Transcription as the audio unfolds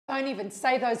don't even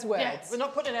say those words. Yeah, we're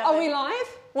not putting it out Are there. we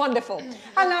live? Wonderful.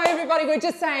 Hello, everybody. We're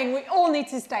just saying we all need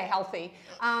to stay healthy.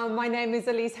 My name is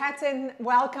Elize Hattin.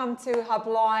 Welcome to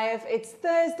HubLive. It's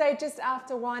Thursday, just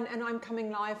after 1, and I'm coming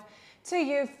live to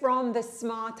you from the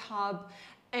Smart Hub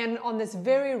and on this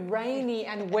very rainy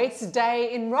and wet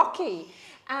day in Rocky.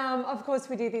 Of course,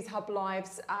 we do these Hub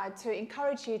Lives to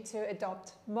encourage you to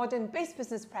adopt modern best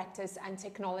business practice and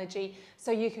technology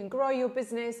so you can grow your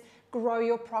business, grow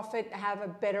your profit, have a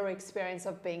better experience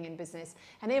of being in business.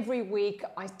 And every week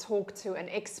I talk to an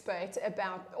expert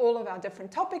about all of our different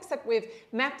topics that we've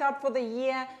mapped out for the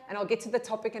year, and I'll get to the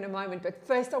topic in a moment. But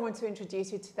first I want to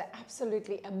introduce you to the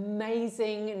absolutely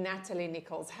amazing Natalie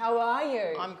Nichols. How are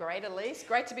you? I'm great, Elize.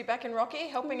 Great to be back in Rocky,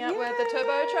 helping out with the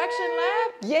Turbo Traction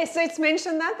Lab. Yes, let's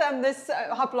mention that. This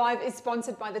Hub Live is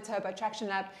sponsored by the Turbo Traction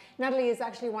Lab. Natalie is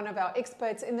actually one of our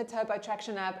experts in the Turbo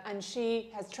Traction Lab, and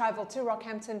she has traveled to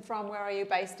Rockhampton from, where are you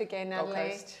based again,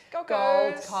 Natalie? Gold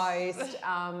Coast. Gold Coast.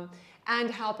 And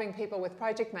helping people with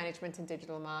project management and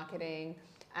digital marketing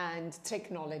and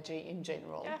technology in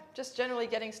general. Yeah, just generally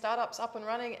getting startups up and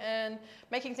running and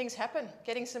making things happen,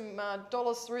 getting some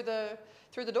dollars through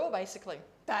the door, basically.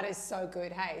 That is so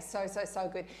good. Hey, so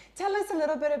good. Tell us a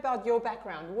little bit about your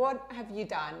background. What have you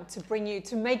done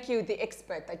to make you the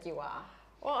expert that you are?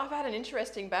 Well, I've had an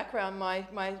interesting background.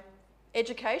 My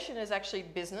education is actually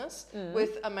business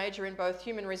with a major in both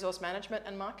human resource management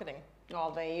and marketing. Oh,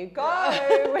 there you go.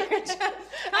 Which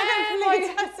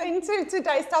leads us into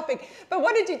today's topic. But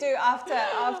what did you do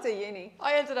after uni?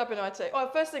 I ended up in IT. Well,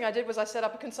 the first thing I did was I set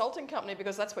up a consulting company,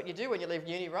 because that's what you do when you leave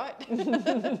uni, right?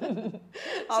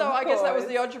 So I guess that was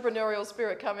the entrepreneurial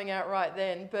spirit coming out right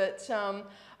then. But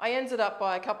I ended up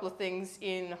by a couple of things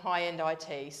in high-end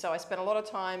IT. So I spent a lot of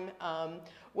time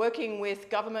working with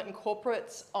government and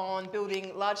corporates on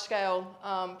building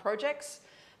large-scale projects.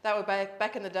 That was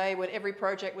back in the day when every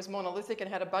project was monolithic and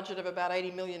had a budget of about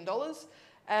 $80 million.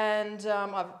 And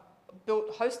I've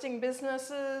built hosting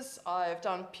businesses. I've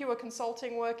done pure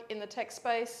consulting work in the tech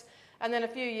space. And then a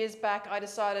few years back, I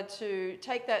decided to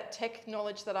take that tech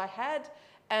knowledge that I had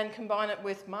and combine it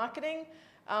with marketing.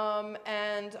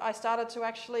 And I started to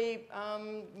actually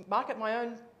market my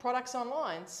own products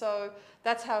online. So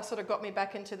that's how it sort of got me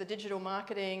back into the digital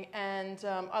marketing. And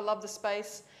I love the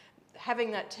space.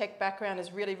 Having that tech background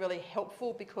is really, really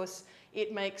helpful, because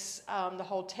it makes the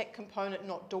whole tech component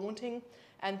not daunting,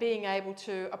 and being able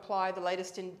to apply the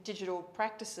latest in digital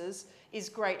practices is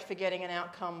great for getting an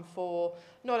outcome for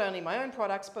not only my own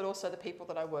products, but also the people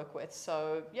that I work with.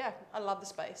 So yeah, I love the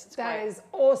space. It's great. That is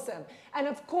awesome. And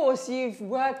of course, you've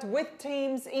worked with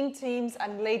teams, in teams,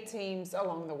 and led teams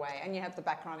along the way, and you have the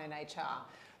background in HR.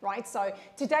 Right, so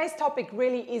today's topic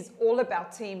really is all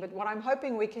about team, but what I'm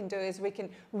hoping we can do is we can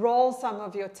roll some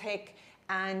of your tech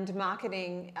and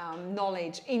marketing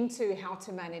knowledge into how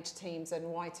to manage teams and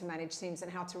why to manage teams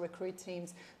and how to recruit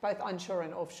teams, both onshore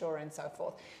and offshore and so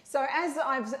forth. So as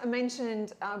I've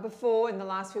mentioned before, in the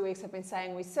last few weeks I've been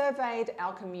saying, we surveyed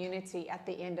our community at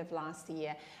the end of last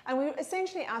year, and we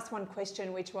essentially asked one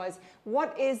question, which was,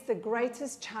 what is the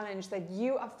greatest challenge that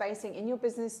you are facing in your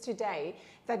business today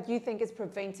that you think is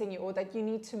preventing you, or that you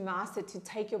need to master to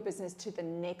take your business to the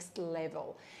next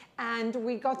level? And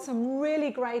we got some really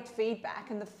great feedback.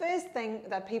 And the first thing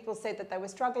that people said that they were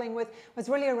struggling with was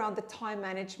really around the time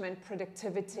management,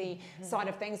 productivity side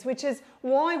of things, which is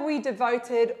why we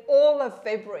devoted all of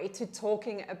February to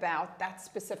talking about that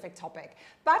specific topic.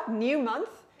 But new month,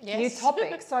 new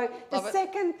topic. So the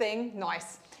second thing,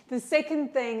 the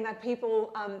second thing that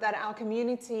people, that our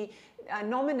community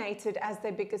nominated as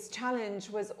their biggest challenge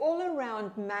was all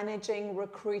around managing,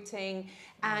 recruiting,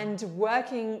 and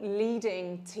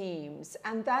leading teams.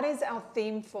 And that is our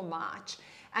theme for March.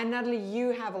 And Natalie, you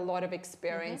have a lot of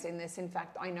experience in this. In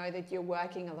fact, I know that you're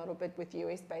working a little bit with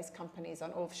US-based companies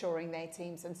on offshoring their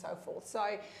teams and so forth.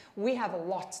 So we have a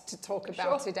lot to talk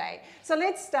about today. So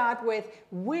let's start with,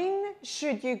 when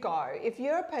should you go? If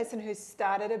you're a person who's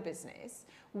started a business,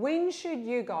 when should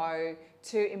you go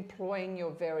to employing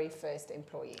your very first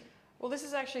employee? Well, this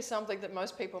is actually something that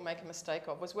most people make a mistake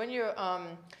of, was when you're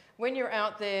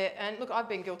out there, and look, I've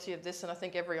been guilty of this, and I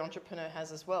think every entrepreneur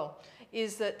has as well,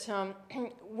 is that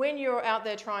when you're out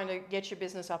there trying to get your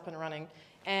business up and running,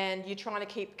 and you're trying to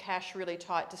keep cash really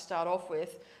tight to start off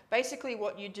with, basically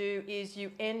what you do is you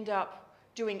end up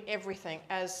doing everything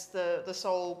as the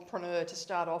solopreneur to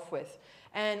start off with.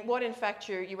 And what in fact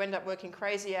you end up working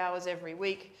crazy hours every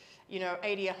week.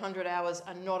 80, 100 hours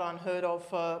are not unheard of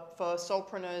for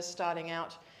solopreneurs starting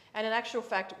out. And in actual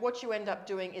fact, what you end up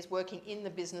doing is working in the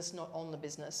business, not on the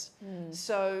business.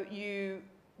 So you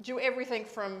do everything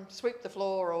from sweep the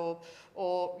floor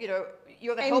or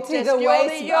you're the Empty help desk, the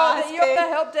you're the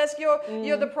help desk,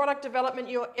 you're the product development,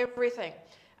 you're everything.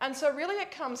 And so really it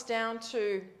becomes down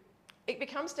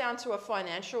to a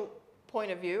financial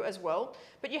point of view as well,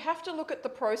 but you have to look at the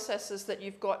processes that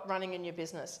you've got running in your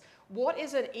business. What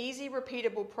is an easy,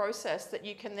 repeatable process that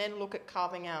you can then look at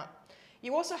carving out?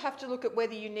 You also have to look at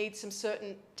whether you need some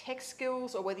certain tech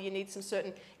skills or whether you need some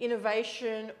certain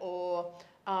innovation or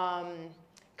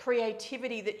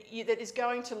creativity that is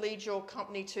going to lead your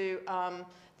company to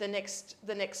the next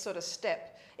sort of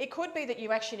step. It could be that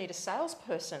you actually need a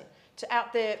salesperson to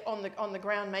out there on the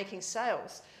ground making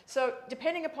sales. So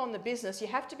depending upon the business, you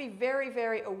have to be very,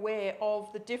 very aware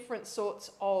of the different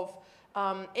sorts of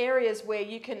areas where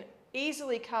you can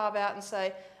easily carve out and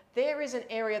say, there is an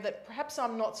area that perhaps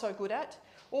I'm not so good at.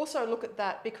 Also look at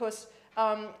that, because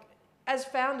as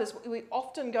founders, we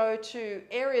often go to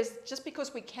areas just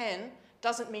because we can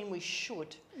doesn't mean we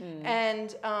should.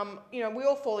 And you know, we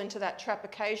all fall into that trap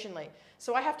occasionally.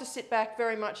 So I have to sit back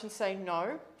very much and say,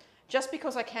 no, just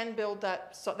because I can build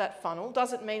that funnel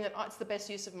doesn't mean that it's the best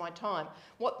use of my time.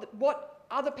 What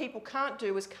other people can't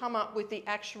do is come up with the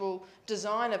actual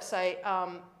design of, say,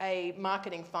 a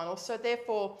marketing funnel. So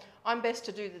therefore, I'm best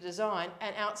to do the design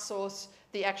and outsource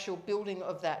the actual building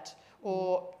of that,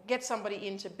 or get somebody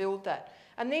in to build that.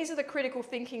 And these are the critical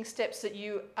thinking steps that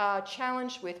you are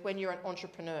challenged with when you're an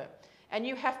entrepreneur. And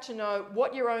you have to know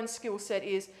what your own skill set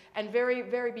is, and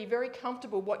be very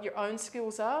comfortable what your own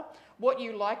skills are, what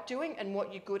you like doing and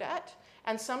what you're good at.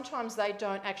 And sometimes they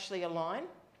don't actually align.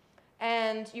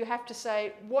 And you have to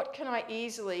say, what can I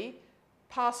easily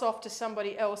pass off to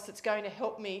somebody else that's going to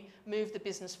help me move the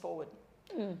business forward?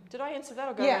 Did I answer that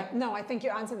or go around? No, I think you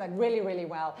answered that really, really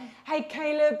well. Hey,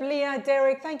 Caleb, Leah,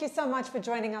 Derek, thank you so much for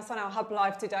joining us on our Hub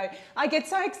Live today. I get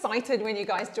so excited when you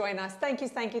guys join us. Thank you,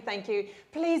 thank you, thank you.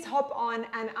 Please hop on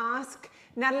and ask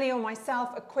Natalie or myself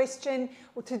a question.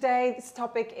 Well, today's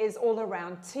topic is all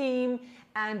around team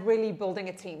and really building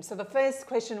a team. So the first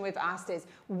question we've asked is,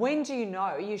 when do you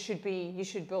know you should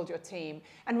build your team?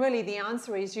 And really the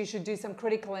answer is you should do some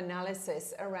critical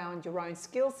analysis around your own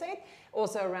skill set,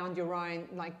 also around your own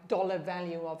dollar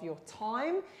value of your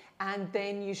time. And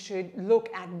then you should look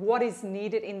at what is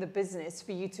needed in the business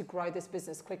for you to grow this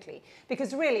business quickly.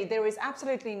 Because really there is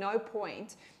absolutely no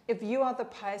point if you are the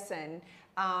person,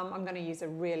 I'm going to use a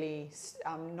really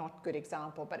not good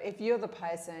example, but if you're the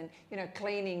person,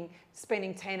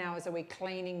 spending 10 hours a week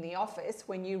cleaning the office,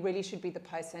 when you really should be the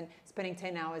person spending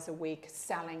 10 hours a week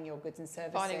selling your goods and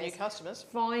services.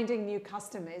 Finding new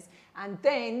customers. And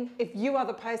then if you are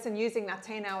the person using that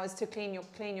 10 hours to clean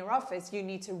your office, you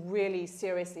need to really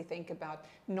seriously think about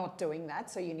not doing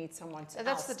that. So you need someone to. And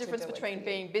that's the difference between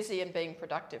being busy and being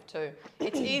productive too.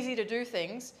 It's easy to do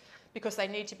things because they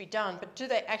need to be done, but do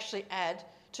they actually add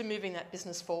to moving that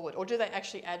business forward, or do they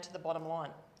actually add to the bottom line?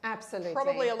 Absolutely.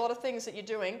 Probably a lot of things that you're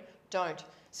doing don't.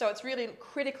 So it's really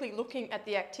critically looking at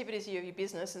the activities of your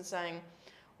business and saying,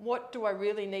 what do I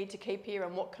really need to keep here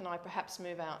and what can I perhaps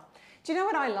move out? Do you know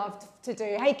what I love to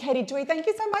do? Hey, Katie Joy, thank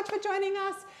you so much for joining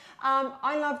us.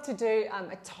 I love to do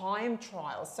a time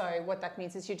trial. So what that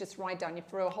means is you just write down,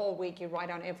 for a whole week, you write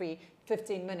down every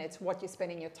 15 minutes what you're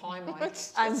spending your time on.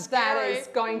 And that is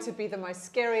going to be the most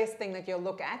scariest thing that you'll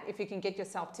look at if you can get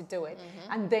yourself to do it.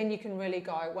 And then you can really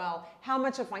go, well, how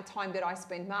much of my time did I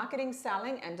spend marketing,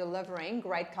 selling, and delivering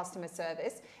great customer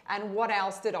service? And what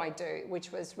else did I do,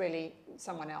 which was really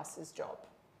someone else's job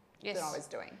that I was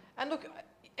doing? And look,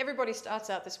 everybody starts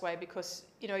out this way because,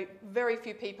 very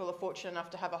few people are fortunate enough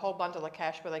to have a whole bundle of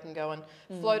cash where they can go and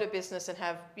float a business and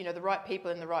have, the right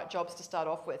people in the right jobs to start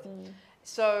off with.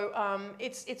 So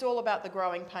it's all about the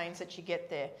growing pains that you get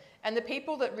there. And the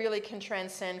people that really can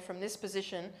transcend from this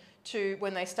position to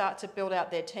when they start to build out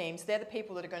their teams, they're the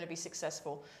people that are going to be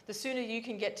successful. The sooner you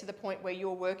can get to the point where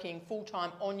you're working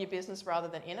full-time on your business rather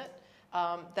than in it,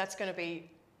 that's going to be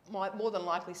more than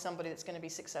likely somebody that's going to be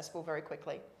successful very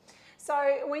quickly.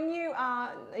 So when you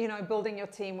are, building your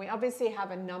team, we obviously have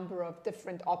a number of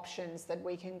different options that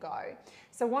we can go.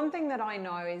 So one thing that I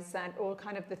know is that, or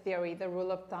kind of the theory, the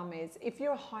rule of thumb is, if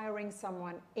you're hiring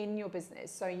someone in your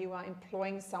business, so you are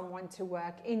employing someone to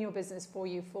work in your business for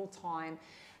you full time,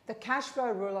 the cash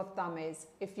flow rule of thumb is,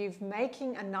 if you're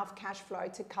making enough cash flow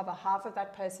to cover half of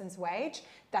that person's wage,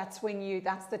 that's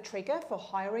the trigger for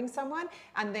hiring someone.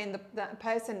 And then the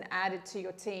person added to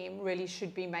your team really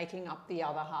should be making up the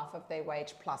other half of their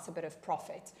wage plus a bit of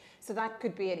profit. So that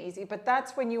could be an easy, but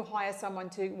that's when you hire someone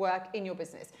to work in your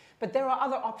business. But there are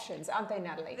other options, aren't there,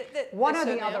 Natalie? What are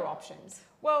the other options?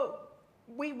 Well,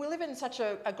 we live in such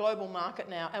a global market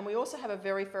now, and we also have a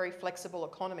very, very flexible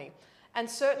economy. And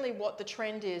certainly what the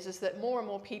trend is that more and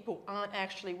more people aren't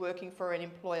actually working for an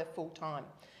employer full-time.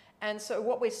 And so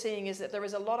what we're seeing is that there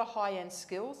is a lot of high-end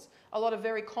skills, a lot of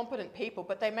very competent people,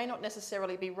 but they may not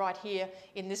necessarily be right here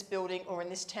in this building or in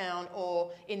this town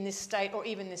or in this state or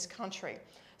even this country.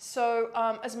 So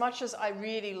as much as I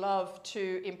really love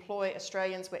to employ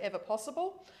Australians wherever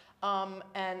possible,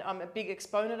 and I'm a big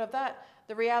exponent of that,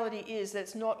 the reality is that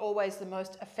it's not always the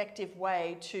most effective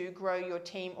way to grow your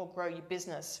team or grow your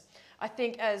business. I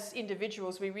think as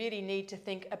individuals, we really need to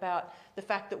think about the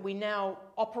fact that we now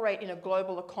operate in a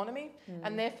global economy,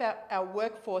 and therefore our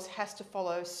workforce has to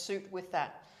follow suit with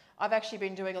that. I've actually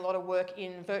been doing a lot of work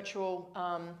in virtual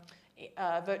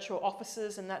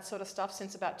offices and that sort of stuff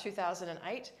since about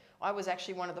 2008. I was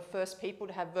actually one of the first people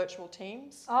to have virtual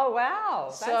teams. Oh, wow.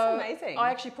 That's amazing. I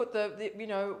actually put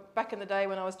back in the day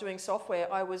when I was doing software,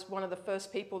 I was one of the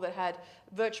first people that had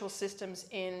virtual systems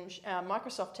in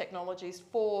Microsoft technologies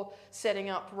for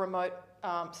setting up remote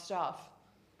staff.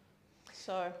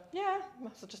 So, yeah,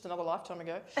 that's just another lifetime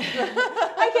ago.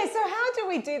 Okay, so how do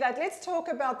we do that? Let's talk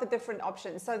about the different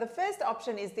options. So the first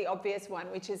option is the obvious one,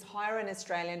 which is hire an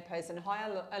Australian person,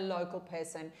 hire a local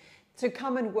person to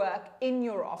come and work in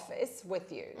your office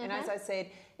with you. And as I said,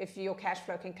 if your cash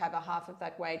flow can cover half of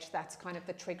that wage, that's kind of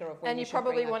the trigger of when you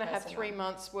probably want to have 3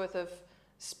 months worth of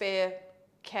spare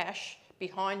cash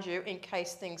behind you in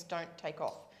case things don't take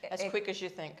off as quick as you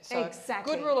think. So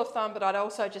exactly. Good rule of thumb, but I'd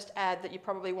also just add that you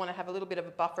probably want to have a little bit of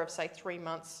a buffer of, say, 3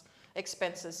 months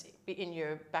expenses in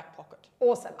your back pocket.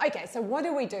 Awesome. Okay, so what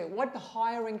do we do? What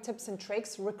hiring tips and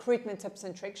tricks, recruitment tips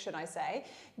and tricks, should I say,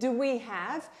 do we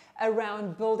have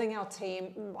around building our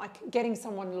team, like getting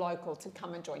someone local to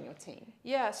come and join your team?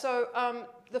 Yeah, so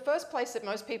the first place that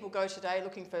most people go today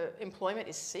looking for employment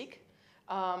is Seek.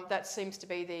 That seems to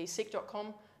be the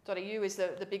seek.com.au is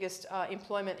the biggest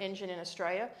employment engine in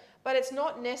Australia, but it's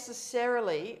not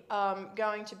necessarily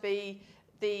going to be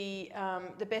the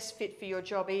best fit for your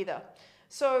job either.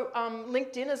 So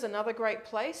LinkedIn is another great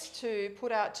place to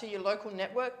put out to your local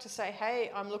network to say,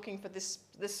 hey, I'm looking for this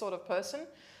sort of person.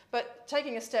 But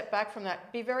taking a step back from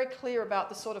that, be very clear about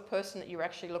the sort of person that you're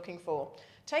actually looking for.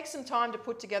 Take some time to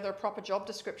put together a proper job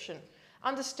description.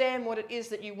 Understand what it is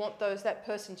that you want that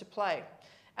person to play.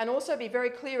 And also be very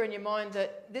clear in your mind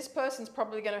that this person's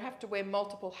probably going to have to wear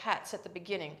multiple hats at the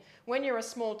beginning. When you're a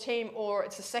small team or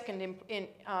it's a second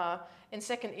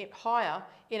hire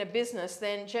in a business,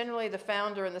 then generally the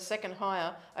founder and the second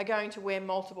hire are going to wear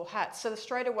multiple hats. So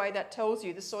straight away that tells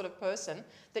you the sort of person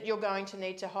that you're going to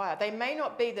need to hire. They may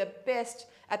not be the best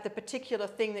at the particular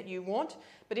thing that you want,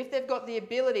 but if they've got the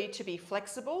ability to be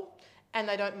flexible and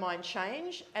they don't mind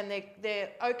change and they're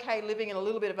okay living in a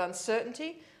little bit of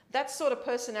uncertainty, that's sort of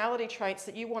personality traits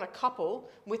that you want to couple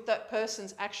with that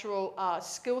person's actual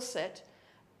skill set,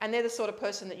 and they're the sort of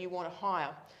person that you want to hire.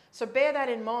 So bear that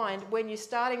in mind when you're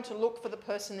starting to look for the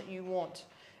person that you want.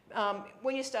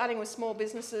 When you're starting with small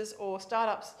businesses or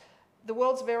startups, the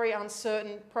world's very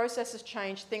uncertain, processes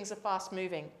change, things are fast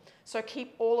moving. So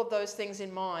keep all of those things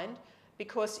in mind,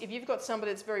 because if you've got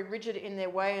somebody that's very rigid in their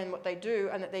way and what they do,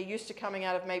 and that they're used to coming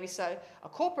out of maybe, say, a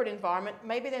corporate environment,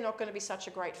 maybe they're not going to be such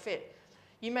a great fit.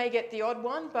 You may get the odd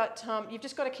one, but you've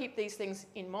just got to keep these things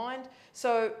in mind.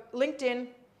 So LinkedIn,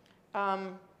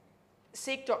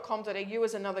 seek.com.au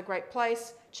is another great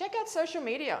place. Check out social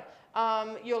media,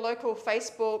 your local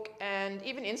Facebook and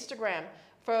even Instagram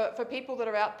for people that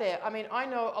are out there. I mean, I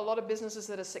know a lot of businesses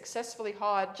that are successfully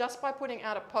hired just by putting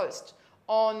out a post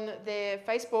on their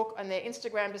Facebook and their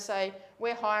Instagram to say,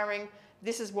 we're hiring,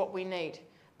 this is what we need.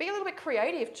 Be a little bit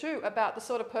creative too about the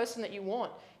sort of person that you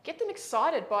want. Get them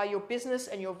excited by your business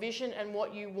and your vision and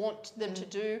what you want them to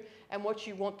do and what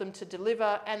you want them to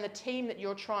deliver and the team that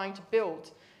you're trying to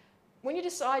build. When you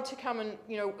decide to come and,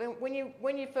 when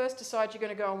you first decide you're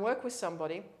going to go and work with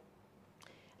somebody,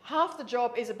 half the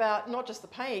job is about not just the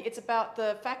pay, it's about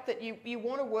the fact that you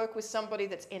want to work with somebody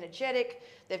that's energetic,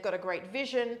 they've got a great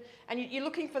vision, and you're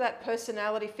looking for that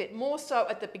personality fit more so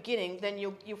at the beginning than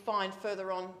you'll find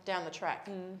further on down the track.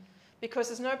 Because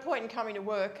there's no point in coming to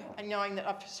work and knowing that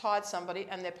I've just hired somebody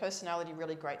and their personality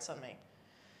really grates on me.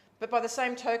 But by the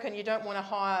same token, you don't want to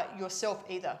hire yourself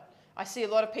either. I see a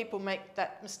lot of people make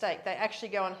that mistake. They actually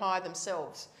go and hire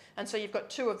themselves. And so you've got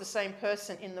two of the same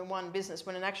person in the one business,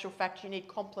 when in actual fact you need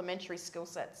complementary skill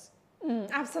sets.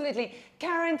 Absolutely.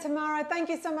 Karen, Tamara, thank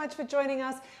you so much for joining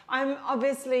us. I'm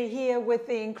obviously here with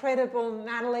the incredible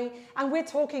Natalie, and we're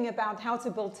talking about how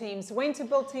to build teams, when to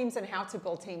build teams and how to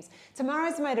build teams.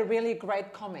 Tamara's made a really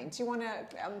great comment. Do you want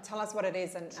to tell us what it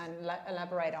is and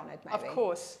elaborate on it maybe? Of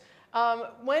course.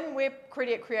 When we're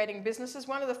creating businesses,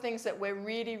 one of the things that we're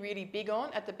really, really big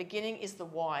on at the beginning is the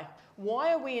why.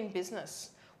 Why are we in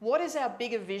business? What is our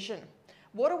bigger vision?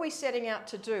 What are we setting out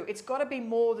to do? It's got to be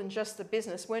more than just the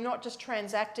business. We're not just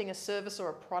transacting a service or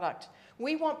a product.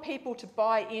 We want people to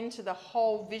buy into the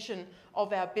whole vision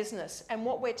of our business and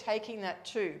what we're taking that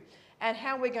to, and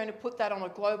how we're going to put that on a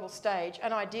global stage.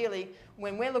 And ideally,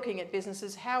 when we're looking at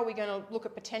businesses, how are we going to look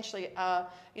at potentially a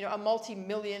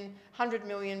multi-million, 100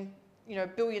 million,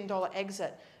 billion-dollar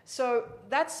exit. So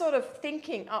that sort of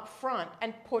thinking up front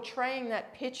and portraying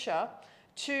that picture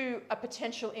to a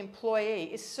potential employee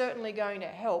is certainly going to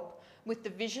help with the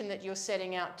vision that you're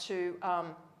setting out to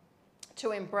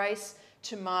embrace,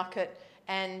 to market,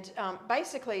 and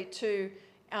basically to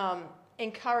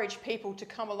encourage people to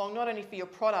come along, not only for your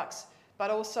products, but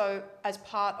also as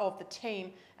part of the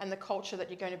team and the culture that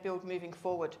you're going to build moving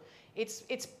forward. It's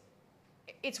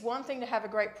one thing to have a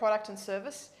great product and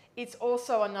service. It's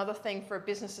also another thing for a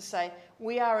business to say,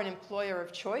 we are an employer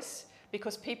of choice,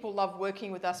 because people love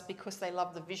working with us because they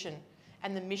love the vision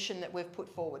and the mission that we've put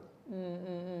forward.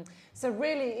 Mm-hmm. So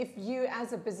really, if you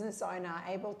as a business owner are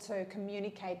able to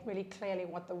communicate really clearly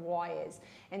what the why is,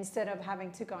 instead of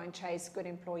having to go and chase good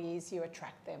employees, you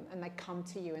attract them and they come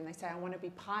to you and they say, I want to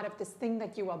be part of this thing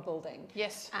that you are building.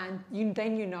 Yes. And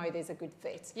then you know there's a good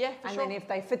fit. Yeah, for sure. And then if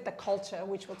they fit the culture,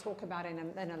 which we'll talk about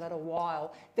in a little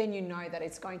while, then you know that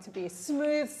it's going to be a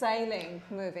smooth sailing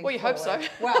moving Well, you forward. hope so.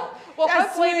 Well, as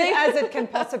hopefully smooth as it can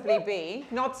possibly be.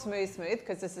 Not smooth,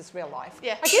 because this is real life.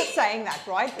 Yeah. I keep saying that,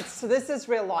 right? So this is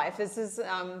real life. This is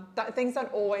things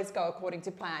don't always go according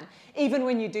to plan. Even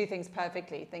when you do things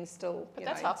perfectly, things still. But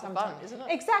that's half the fun, isn't it?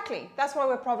 Exactly. That's why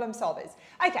we're problem solvers.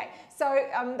 Okay, so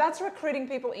that's recruiting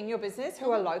people in your business who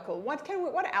are local. What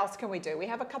else can we do? We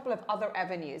have a couple of other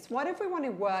avenues. What if we want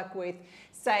to work with,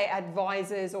 say,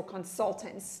 advisors or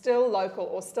consultants still local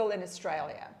or still in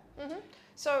Australia? Mm-hmm.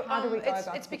 So how do we go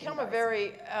about it's become a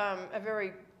very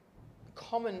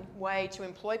common way to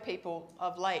employ people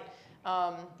of late.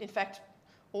 In fact,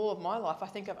 all of my life, I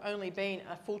think I've only been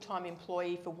a full-time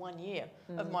employee for 1 year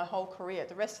of my whole career.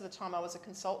 The rest of the time I was a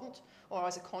consultant or I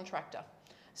was a contractor.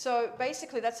 So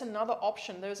basically that's another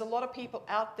option. There's a lot of people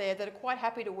out there that are quite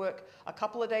happy to work a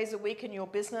couple of days a week in your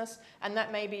business, and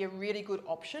that may be a really good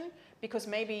option because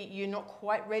maybe you're not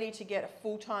quite ready to get a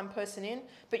full-time person in,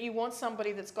 but you want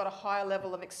somebody that's got a higher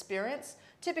level of experience.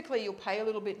 Typically you'll pay a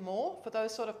little bit more for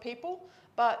those sort of people,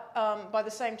 but by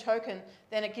the same token,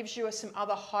 then it gives you some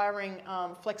other hiring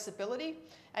flexibility,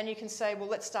 and you can say, well,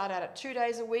 let's start out at 2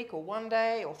 days a week or 1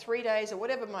 day or 3 days or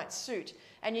whatever might suit,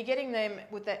 and you're getting them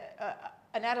with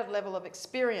an added level of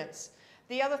experience.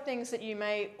 The other things that you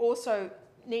may also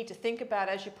need to think about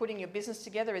as you're putting your business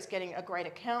together is getting a great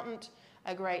accountant,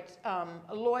 a great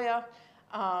lawyer.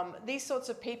 These sorts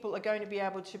of people are going to be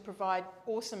able to provide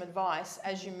awesome advice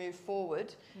as you move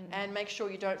forward and make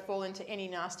sure you don't fall into any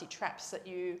nasty traps that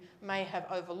you may have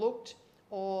overlooked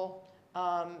or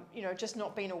just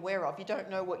not been aware of. You don't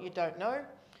know what you don't know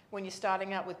when you're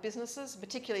starting out with businesses,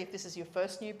 particularly if this is your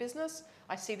first new business.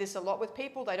 I see this a lot with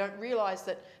people. They don't realise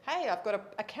that, hey, I've got to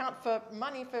account for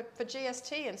money for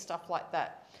GST and stuff like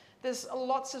that. There's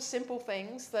lots of simple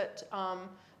things that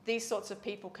these sorts of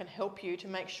people can help you to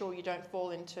make sure you don't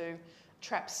fall into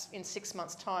traps in 6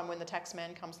 months' time when the tax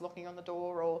man comes knocking on the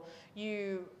door, or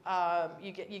you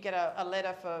get a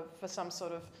letter for some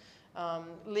sort of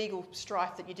legal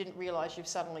strife that you didn't realise you've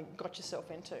suddenly got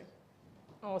yourself into.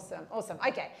 Awesome, awesome.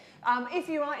 Okay, if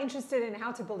you are interested in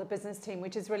how to build a business team,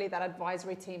 which is really that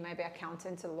advisory team, maybe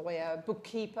accountant, a lawyer,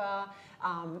 bookkeeper,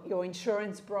 your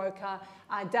insurance broker,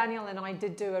 Daniel and I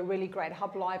did do a really great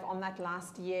HubLive on that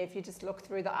last year. If you just look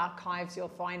through the archives, you'll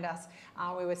find us.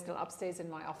 We were still upstairs in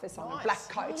my office on a black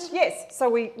coat. Yes, so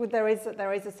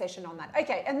there is a session on that.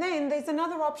 Okay, and then there's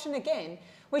another option again,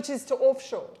 which is to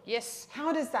offshore. Yes.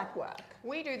 How does that work?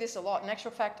 We do this a lot. In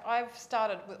actual fact, I've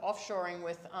started with offshoring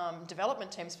with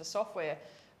development teams for software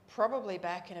probably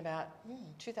back in about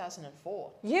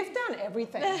 2004. You've done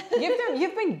everything.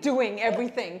 You've been doing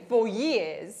everything for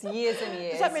years and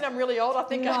years. Does that mean I'm really old? I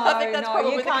think that's No,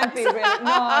 probably you can't be really.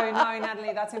 No,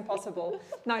 Natalie, that's impossible.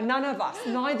 No, none of us,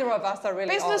 neither of us are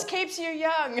really old. Business keeps you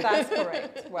young. That's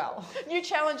correct. Well, new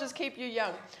challenges keep you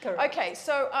young. Correct. Okay,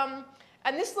 so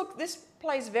and this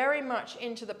plays very much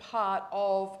into the part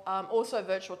of also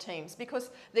virtual teams, because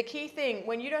the key thing,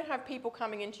 when you don't have people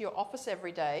coming into your office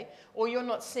every day, or you're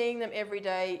not seeing them every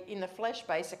day in the flesh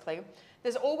basically,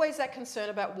 there's always that concern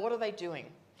about what are they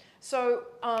doing. So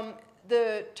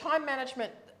the time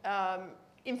management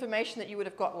information that you would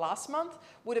have got last month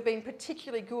would have been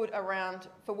particularly good around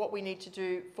for what we need to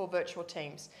do for virtual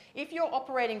teams. If you're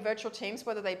operating virtual teams,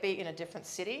 whether they be in a different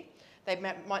city, they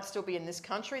might still be in this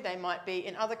country, they might be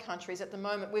in other countries. At the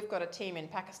moment, we've got a team in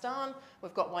Pakistan,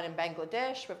 we've got one in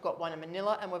Bangladesh, we've got one in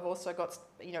Manila, and we've also got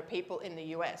people in the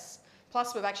US.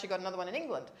 Plus, we've actually got another one in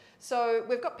England. So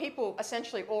we've got people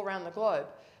essentially all around the globe.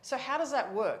 So how does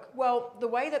that work? Well, the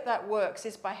way that works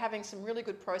is by having some really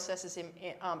good processes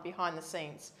behind the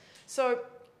scenes. So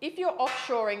if you're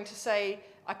offshoring to, say,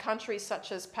 a country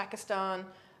such as Pakistan,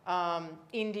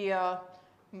 India,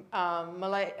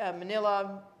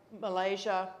 Manila,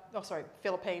 Malaysia,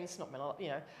 Philippines, not Manila,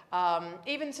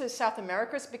 even to South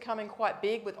America is becoming quite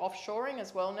big with offshoring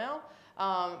as well now,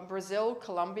 Brazil,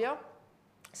 Colombia.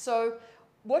 So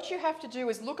what you have to do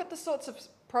is look at the sorts of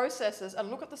processes and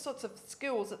look at the sorts of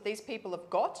skills that these people have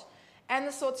got and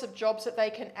the sorts of jobs that they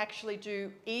can actually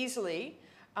do easily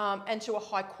and to a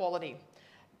high quality.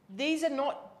 These are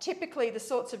not typically the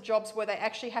sorts of jobs where they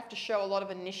actually have to show a lot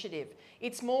of initiative.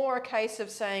 It's more a case of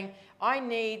saying, I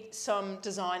need some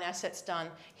design assets done.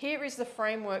 Here is the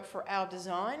framework for our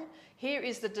design. Here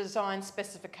is the design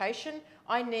specification.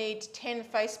 I need 10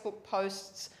 Facebook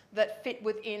posts that fit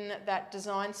within that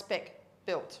design spec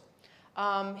built.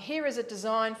 Here is a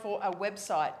design for a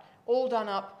website, all done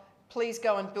up. Please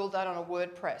go and build that on a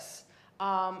WordPress.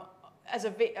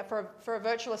 For a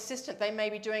virtual assistant, they may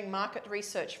be doing market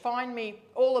research. Find me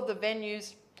all of the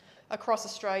venues across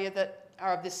Australia that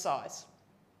are of this size.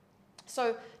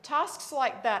 So tasks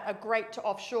like that are great to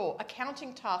offshore.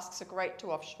 Accounting tasks are great to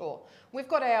offshore. We've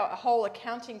got our whole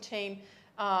accounting team,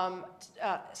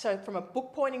 so from a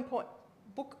bookkeeping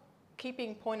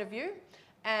point of view,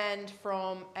 and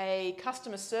from a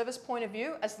customer service point of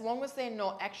view, as long as they're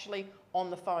not actually on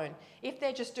the phone. If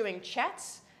they're just doing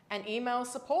chats and email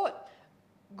support,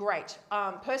 great.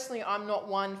 Personally, I'm not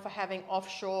one for having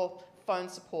offshore phone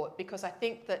support because I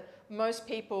think that most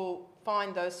people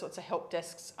find those sorts of help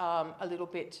desks a little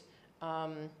bit,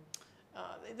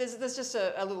 there's just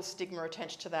a little stigma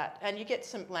attached to that, and you get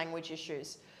some language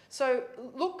issues. So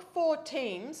look for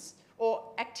teams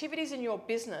or activities in your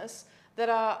business that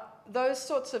are those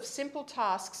sorts of simple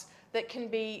tasks that can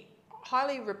be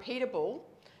highly repeatable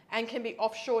and can be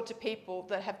offshored to people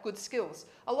that have good skills.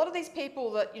 A lot of these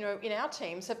people that, in our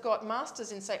teams have got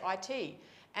masters in, say, IT,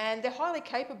 and they're highly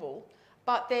capable,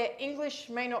 but their English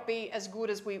may not be as good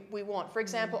as we want. For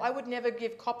example, I would never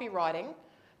give copywriting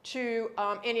to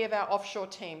any of our offshore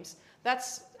teams.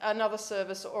 That's another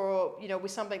service or,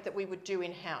 with something that we would do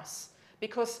in-house,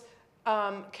 because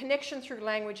connection through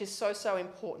language is so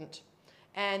important.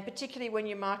 And particularly when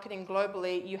you're marketing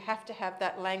globally, you have to have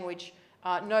that language,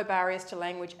 no barriers to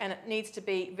language, and it needs to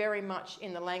be very much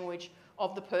in the language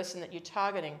of the person that you're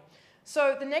targeting.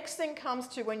 So the next thing comes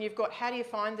to when you've got, how do you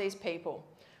find these people?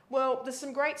 Well, there's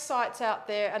some great sites out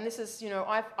there, and this is,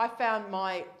 I found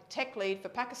my tech lead for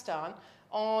Pakistan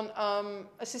on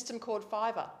a system called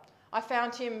Fiverr. I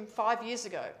found him 5 years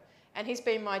ago, and he's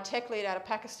been my tech lead out of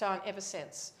Pakistan ever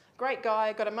since. Great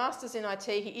guy, got a master's in IT,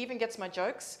 he even gets my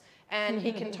jokes, and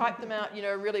he can type them out,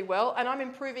 really well. And I'm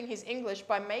improving his English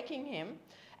by making him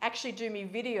actually do me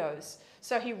videos.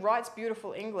 So he writes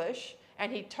beautiful English,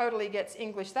 and he totally gets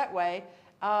English that way.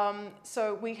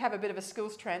 So we have a bit of a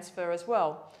skills transfer as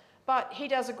well. But he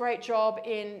does a great job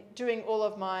in doing all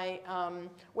of my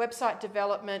website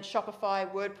development, Shopify,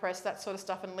 WordPress, that sort of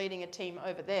stuff, and leading a team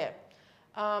over there.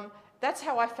 That's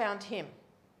how I found him.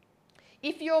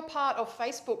 If you're part of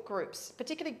Facebook groups,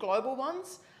 particularly global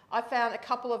ones, I found a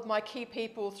couple of my key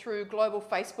people through global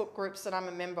Facebook groups that I'm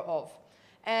a member of.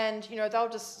 And,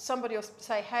 somebody will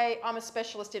say, hey, I'm a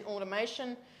specialist in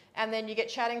automation, and then you get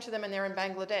chatting to them and they're in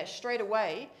Bangladesh. Straight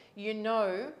away, you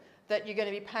know that you're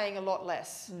going to be paying a lot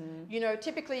less.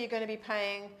 Typically you're going to be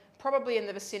paying probably in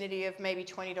the vicinity of maybe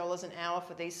 $20 an hour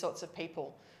for these sorts of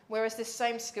people. Whereas this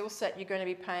same skill set, you're going to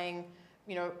be paying,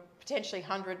 potentially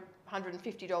 $100,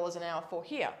 $150 an hour for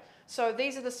here. So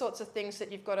these are the sorts of things that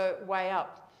you've got to weigh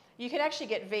up. You can actually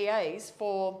get VAs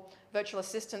for virtual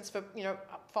assistants for,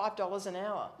 $5 an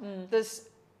hour. There's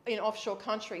in offshore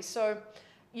countries. So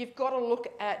you've got to look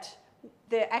at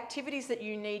the activities that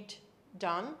you need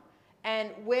done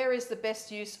and where is the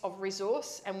best use of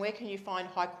resource and where can you find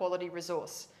high quality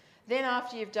resource. Then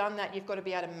after you've done that, you've got to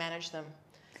be able to manage them.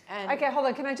 And okay, hold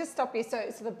on. Can I just stop you?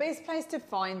 So the best place to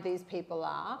find these people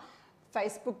are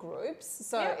Facebook groups.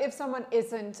 So if someone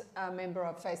isn't a member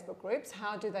of Facebook groups,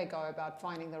 how do they go about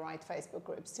finding the right Facebook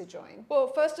groups to join? Well,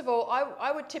 first of all,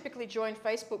 I would typically join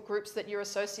Facebook groups that you're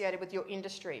associated with your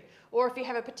industry, or if you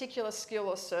have a particular skill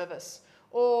or service,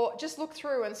 Or just look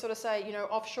through and sort of say, you know,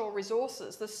 offshore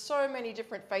resources. There's so many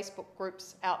different Facebook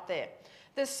groups out there.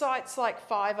 There's sites like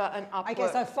Fiverr and Upwork.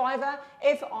 Okay, so Fiverr,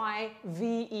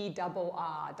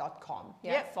 Fiverr.com.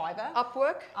 Yeah, yep. Fiverr.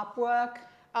 Upwork.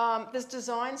 There's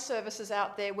design services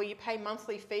out there where you pay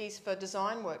monthly fees for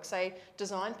design work, say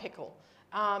Design Pickle.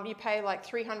 You pay like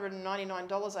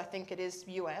 $399, I think it is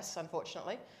US,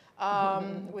 unfortunately,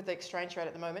 with the exchange rate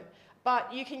at the moment.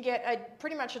 But you can get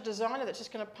pretty much a designer that's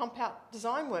just going to pump out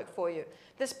design work for you.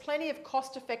 There's plenty of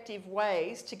cost-effective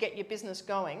ways to get your business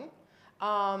going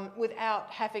without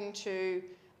having to,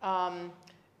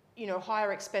 you know,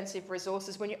 hire expensive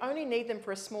resources when you only need them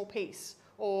for a small piece.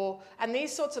 And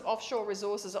these sorts of offshore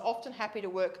resources are often happy to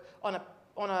work on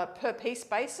a per piece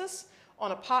basis,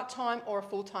 on a part-time or a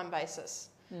full-time basis.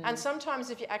 And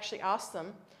sometimes if you actually ask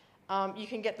them, you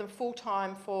can get them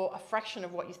full-time for a fraction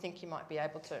of what you think you might be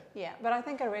able to. Yeah, but I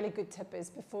think a really good tip is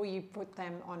before you put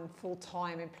them on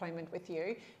full-time employment with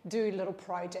you, do little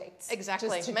projects.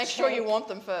 Exactly. Make sure you want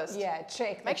them first. Yeah,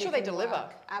 check. Make sure they deliver.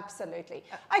 Work. Absolutely.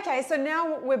 Okay, so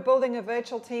now we're building a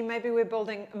virtual team. Maybe we're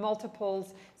building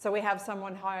multiples. So we have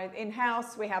someone hired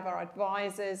in-house. We have our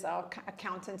advisors, our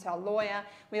accountants, our lawyer.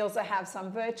 We also have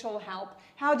some virtual help.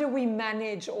 How do we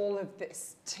manage all of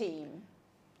this team?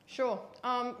 Sure.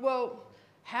 Well,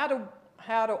 how do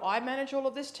I manage all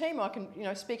of this team? I can, you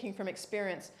know, speaking from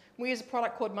experience, we use a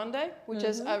product called Monday, which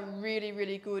is a really,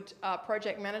 really good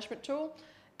project management tool.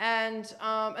 And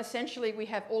essentially, we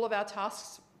have all of our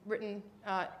tasks written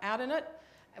out in it.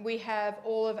 We have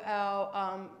all of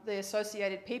our the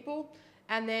associated people,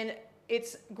 and then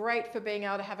it's great for being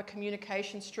able to have a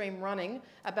communication stream running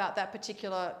about that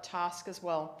particular task as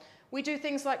well. We do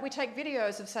things like we take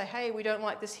videos of say, hey, we don't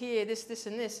like this here, this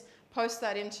and this, post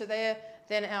that into there.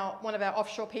 Then one of our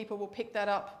offshore people will pick that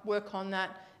up, work on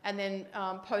that, and then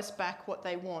post back what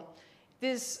they want.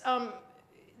 There's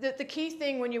the key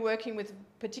thing when you're working with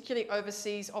particularly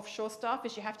overseas offshore staff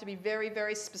is you have to be very,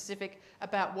 very specific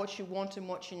about what you want and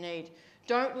what you need.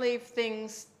 Don't leave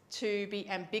things to be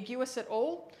ambiguous at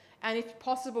all. And if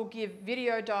possible, give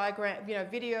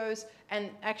videos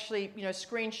and actually,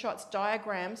 screenshots,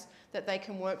 diagrams that they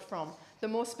can work from. The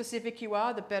more specific you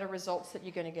are, the better results that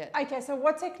you're going to get. Okay, so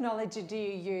what technology do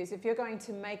you use if you're going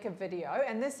to make a video?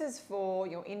 And this is for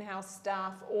your in-house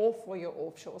staff or for your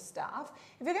offshore staff.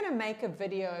 If you're going to make a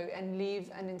video and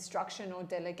leave an instruction or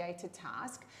delegate a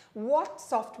task, what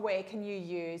software can you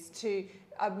use to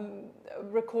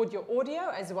record your audio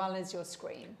as well as your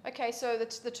screen? Okay, so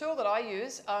the tool that I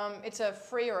use, it's a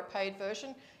free or a paid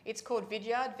version. It's called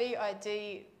Vidyard,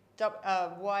 Vidyard.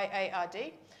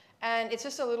 And it's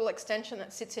just a little extension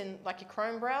that sits in like your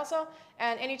Chrome browser.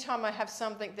 And anytime I have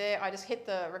something there, I just hit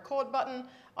the record button.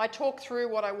 I talk through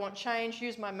what I want changed,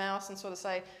 use my mouse and sort of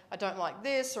say, I don't like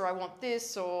this, or I want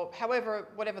this, or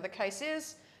whatever the case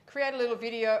is. Create a little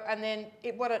video, and then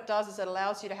what it does is it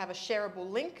allows you to have a shareable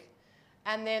link.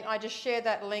 And then I just share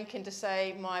that link into,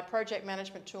 say, my project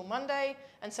management tool Monday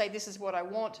and say, this is what I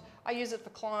want. I use it for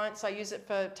clients. I use it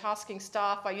for tasking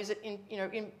staff. I use it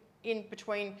in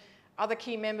between other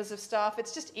key members of staff.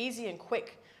 It's just easy and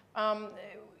quick.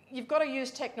 You've got to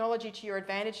use technology to your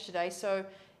advantage today. So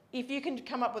if you can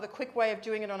come up with a quick way of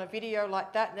doing it on a video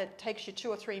like that, and it takes you 2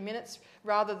 or 3 minutes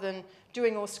rather than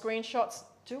doing all screenshots,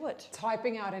 do it.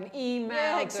 Typing out an email,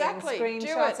 yeah, exactly. doing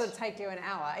screenshots, it'll take you an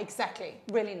hour. Exactly.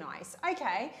 Really nice.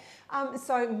 Okay.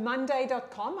 So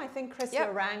Monday.com, I think Chris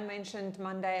Orang mentioned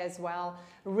Monday as well.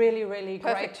 Really, really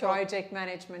great project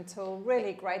management tool.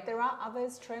 Really great. There are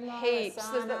others, Trello, heaps.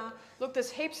 Asana.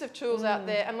 There's heaps of tools out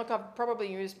there, and look, I've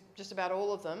probably used just about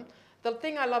all of them. The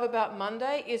thing I love about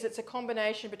Monday is it's a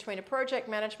combination between a project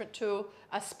management tool,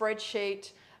 a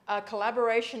spreadsheet, a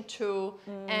collaboration tool,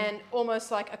 and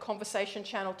almost like a conversation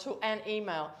channel tool and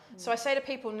email. So I say to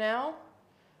people now,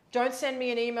 don't send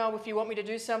me an email if you want me to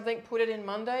do something, put it in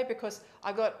Monday, because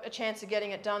I've got a chance of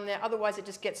getting it done there. Otherwise it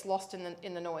just gets lost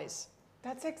in the noise.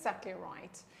 That's exactly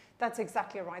right. That's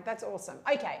exactly right. That's awesome.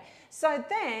 Okay, so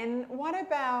then what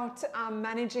about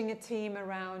managing a team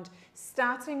around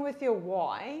starting with your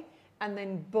why and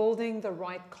then building the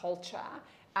right culture?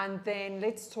 And then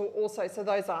let's talk also, so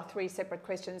those are 3 separate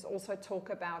questions, also talk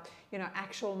about,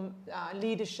 actual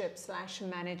leadership /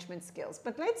 management skills.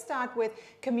 But let's start with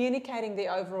communicating the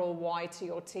overall why to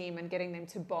your team and getting them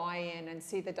to buy in and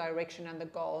see the direction and the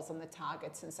goals and the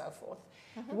targets and so forth.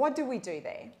 What do we do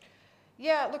there?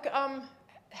 Yeah, look,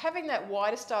 having that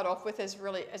why to start off with is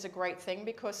a great thing,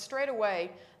 because straight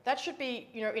away, that should be,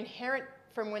 inherent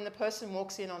from when the person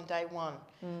walks in on day one.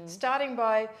 Starting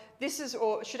by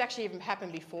or it should actually even happen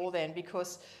before then,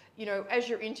 because, as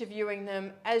you're interviewing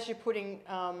them, as you're putting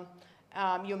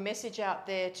your message out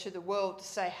there to the world to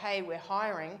say, hey, we're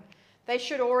hiring, they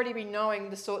should already be knowing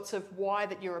the sorts of why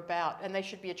that you're about, and they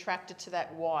should be attracted to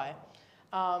that why.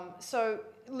 So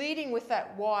leading with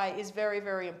that why is very,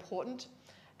 very important.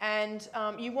 And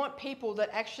you want people that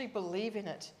actually believe in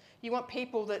it. You want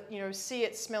people that, you know, see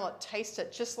it, smell it, taste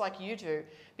it, just like you do,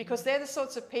 because they're the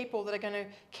sorts of people that are going to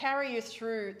carry you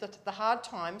through the hard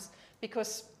times,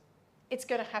 because it's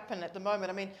going to happen at the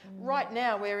moment. I mean, right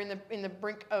now we're in the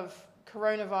brink of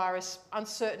coronavirus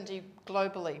uncertainty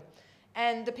globally,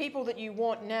 and the people that you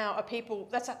want now are people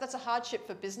that's a hardship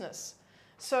for business.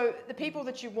 So the people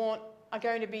that you want are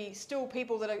going to be still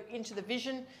people that are into the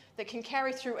vision, that can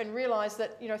carry through and realize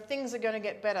that, you know, things are going to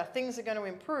get better, things are going to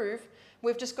improve.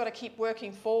 We've just got to keep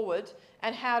working forward.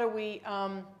 And how do we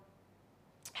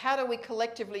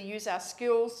collectively use our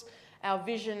skills, our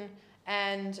vision,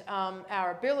 and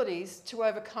our abilities to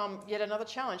overcome yet another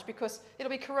challenge? Because it'll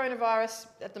be coronavirus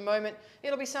at the moment,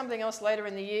 it'll be something else later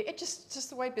in the year. It's just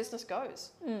the way business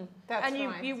goes. That's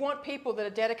and right. you want people that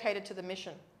are dedicated to the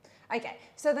mission. Okay,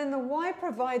 so then the why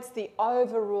provides the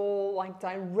overall like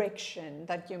direction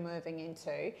that you're moving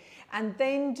into, and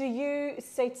then do you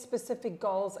set specific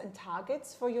goals and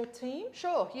targets for your team?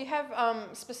 Sure, you have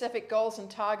specific goals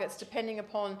and targets depending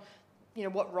upon, you know,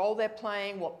 what role they're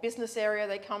playing, what business area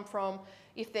they come from.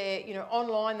 If they're, you know,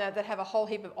 online, that have a whole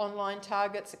heap of online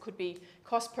targets. It could be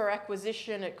cost per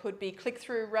acquisition, it could be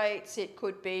click-through rates, it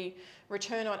could be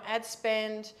return on ad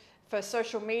spend. For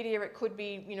social media, it could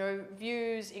be, you know,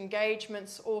 views,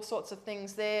 engagements, all sorts of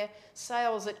things there.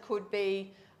 Sales, it could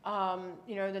be,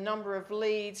 you know, the number of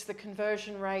leads, the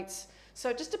conversion rates. So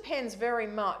it just depends very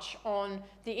much on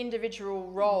the individual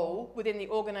role within the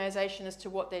organisation as to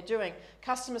what they're doing.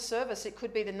 Customer service, it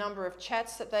could be the number of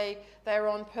chats that they're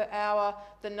on per hour,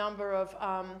 the number of,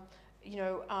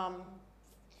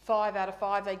 5 out of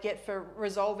 5 they get for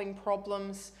resolving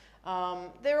problems.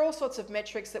 There are all sorts of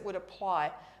metrics that would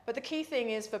apply. But the key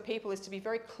thing is for people is to be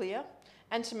very clear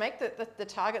and to make the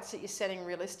targets that you're setting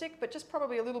realistic, but just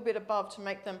probably a little bit above to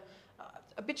make them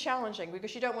a bit challenging,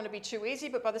 because you don't want to be too easy,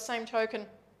 but by the same token,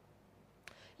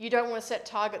 you don't want to set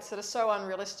targets that are so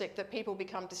unrealistic that people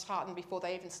become disheartened before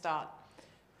they even start.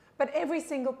 But every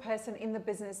single person in the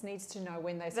business needs to know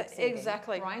when they're succeeding.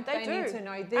 Exactly. Right? They do. need to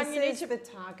know this is the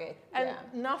target. And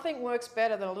nothing works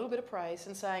better than a little bit of praise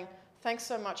and saying, thanks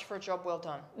so much for a job well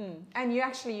done. And you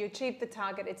achieved the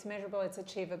target, it's measurable, it's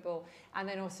achievable, and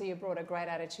then also you brought a great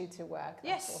attitude to work.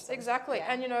 Yes, awesome. exactly.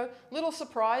 Yeah. And, you know, little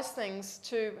surprise things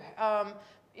to,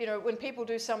 you know, when people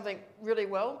do something really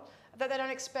well that they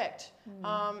don't expect.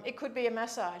 It could be a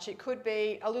massage, it could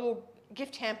be a little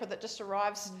gift hamper that just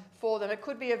arrives for them. It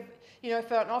could be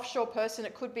for an offshore person,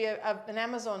 it could be an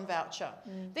Amazon voucher.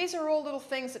 These are all little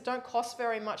things that don't cost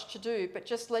very much to do, but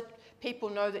just let people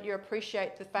know that you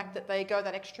appreciate the fact that they go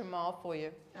that extra mile for you.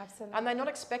 Absolutely. And they're not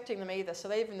expecting them either, so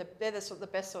they're the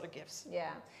best sort of gifts. Yeah.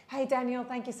 Hey, Daniel,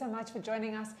 thank you so much for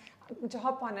joining us. To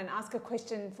hop on and ask a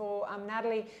question for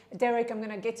Natalie. Derek, I'm going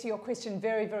to get to your question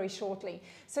very, very shortly.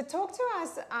 So talk to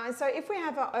us, so if we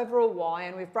have our overall why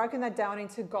and we've broken that down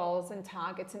into goals and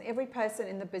targets, and every person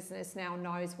in the business now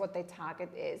knows what their target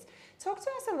is, talk to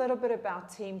us a little bit about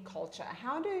team culture.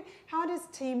 How does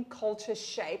team culture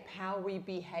shape how we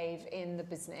behave in the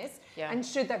business? Yeah. And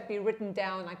should that be written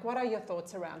down? Like, what are your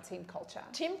thoughts around team culture?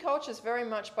 Team culture is very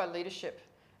much by leadership.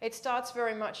 It starts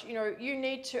very much, you know, you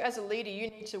need to, as a leader,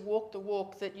 you need to walk the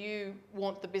walk that you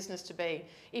want the business to be.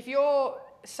 If you're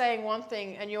saying one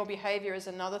thing and your behaviour is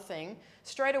another thing,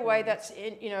 straight away that's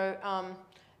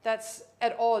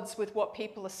at odds with what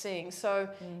people are seeing. So,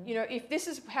 you know, if this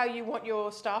is how you want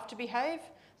your staff to behave,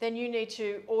 then you need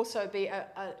to also be an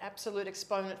absolute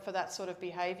exponent for that sort of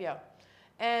behaviour.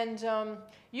 And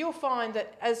you'll find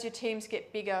that as your teams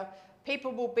get bigger,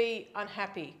 people will be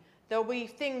unhappy. There'll be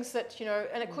things that, you know,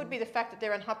 and it could be the fact that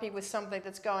they're unhappy with something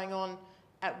that's going on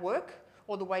at work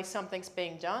or the way something's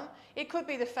being done. It could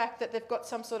be the fact that they've got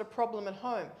some sort of problem at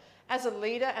home. As a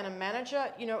leader and a manager,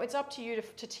 you know, it's up to you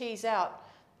to tease out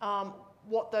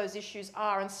what those issues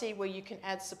are and see where you can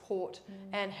add support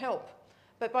and help.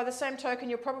 But by the same token,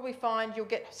 you'll probably find you'll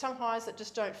get some hires that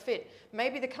just don't fit.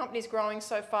 Maybe the company's growing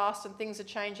so fast and things are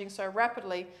changing so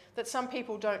rapidly that some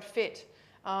people don't fit.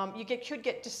 You could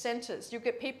get dissenters. You'll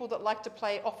get people that like to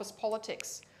play office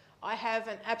politics. I have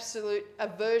an absolute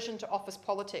aversion to office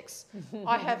politics.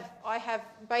 I have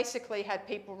basically had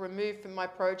people removed from my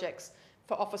projects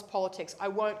for office politics. I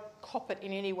won't cop it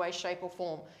in any way, shape or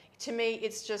form. To me,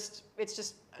 it's just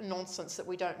nonsense that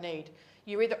we don't need.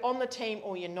 You're either on the team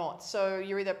or you're not. So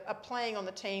you're either playing on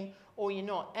the team or you're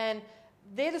not. And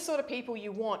they're the sort of people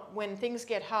you want when things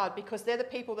get hard, because they're the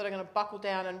people that are going to buckle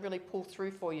down and really pull through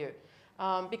for you.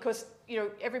 because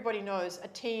everybody knows a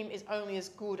team is only as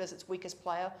good as its weakest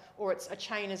player, or a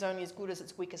chain is only as good as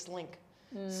its weakest link.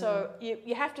 So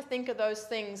you have to think of those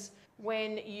things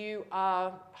when you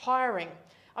are hiring.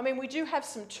 I mean, we do have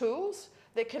some tools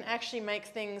that can actually make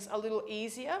things a little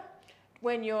easier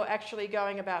when you're actually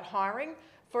going about hiring.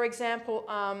 For example,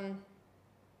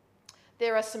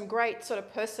 there are some great sort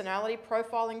of personality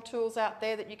profiling tools out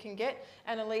there that you can get.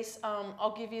 And Elize,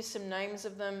 I'll give you some names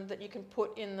of them that you can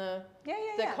put in the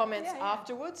comments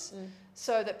afterwards,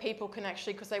 so that people can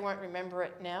actually, because they won't remember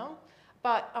it now.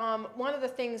 But one of the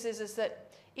things is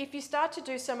that if you start to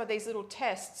do some of these little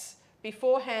tests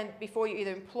beforehand, before you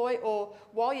either employ or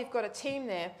while you've got a team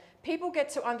there, people get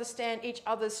to understand each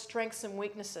other's strengths and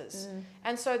weaknesses.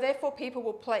 And so therefore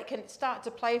people can start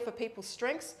to play for people's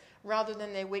strengths rather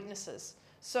than their weaknesses.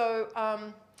 So,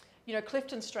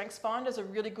 Clifton Strengths Finder is a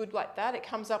really good like that. It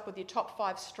comes up with your top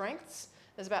 5 strengths.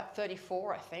 There's about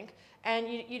 34, I think. And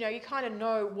you kind of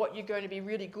know what you're going to be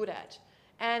really good at.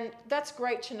 And that's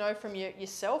great to know from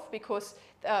yourself, because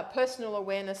personal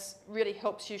awareness really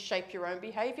helps you shape your own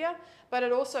behaviour, but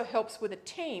it also helps with a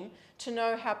team to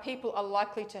know how people are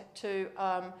likely to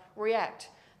react.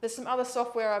 There's some other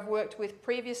software I've worked with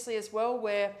previously as well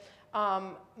where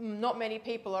not many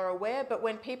people are aware, but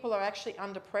when people are actually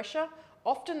under pressure,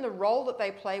 often the role that they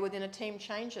play within a team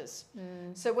changes.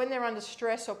 So when they're under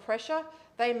stress or pressure,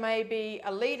 they may be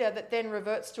a leader that then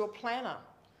reverts to a planner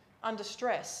under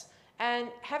stress. And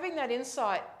having that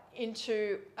insight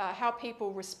into how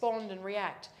people respond and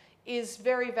react is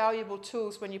very valuable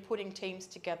tools when you're putting teams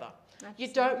together. Absolutely.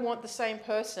 You don't want the same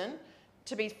person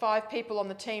to be 5 people on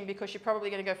the team, because you're probably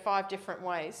going to go 5 different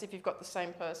ways if you've got the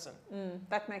same person.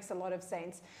 That makes a lot of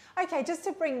sense. Okay, just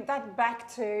to bring that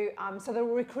back to, so the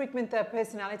recruitment, the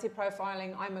personality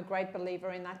profiling, I'm a great believer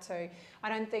in that too. I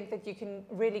don't think that you can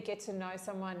really get to know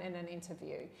someone in an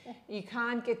interview. You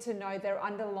can't get to know their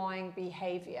underlying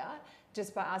behaviour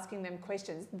just by asking them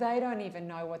questions. They don't even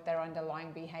know what their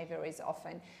underlying behaviour is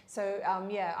often. So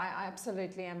I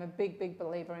absolutely am a big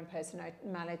believer in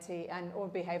personality or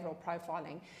behavioural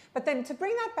profiling. But then to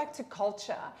bring that back to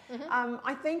culture,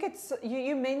 I think it's,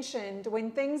 you mentioned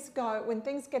when things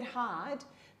get hard,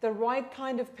 the right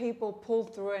kind of people pull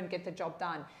through and get the job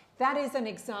done. That is an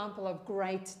example of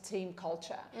great team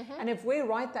culture. And if we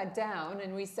write that down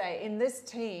and we say, in this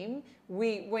team,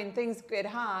 when things get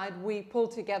hard, we pull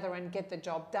together and get the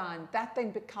job done, that then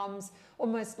becomes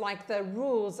almost like the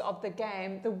rules of the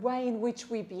game, the way in which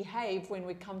we behave when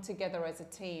we come together as a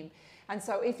team. And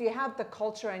so if you have the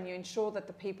culture and you ensure that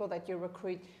the people that you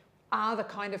recruit are the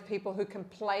kind of people who can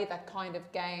play that kind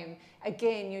of game,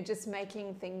 again, you're just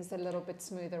making things a little bit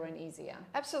smoother and easier.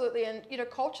 Absolutely. And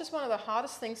culture is one of the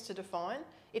hardest things to define.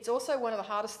 It's also one of the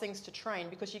hardest things to train,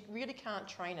 because you really can't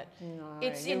train it. No,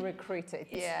 you recruit it.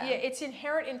 It's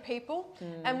inherent in people.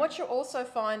 And what you'll also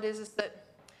find is that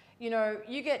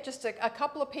you get just a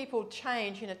couple of people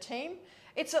change in a team.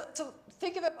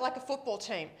 Think of it like a football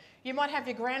team. You might have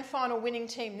your grand final winning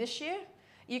team this year.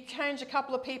 You change a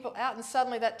couple of people out and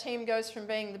suddenly that team goes from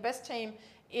being the best team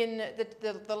in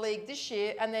the league this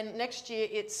year, and then next year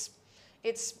it's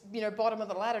bottom of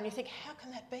the ladder, and you think, how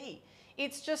can that be?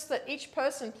 It's just that each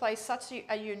person plays such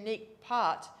a unique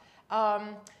part,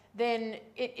 then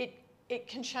it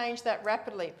can change that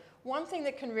rapidly. One thing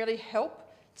that can really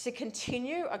help to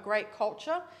continue a great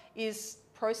culture is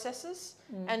processes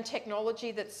and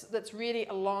technology that's really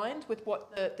aligned with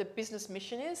what the business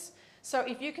mission is. So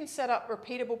if you can set up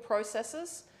repeatable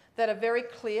processes that are very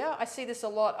clear, I see this a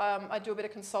lot. I do a bit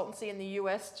of consultancy in the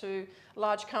US to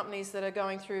large companies that are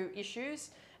going through issues.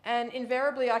 And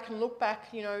invariably I can look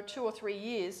back, 2 or 3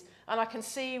 years, and I can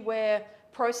see where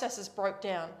processes broke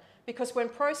down. Because when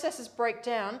processes break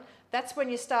down, that's when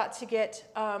you start to get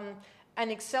an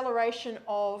acceleration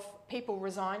of people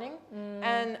resigning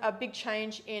and a big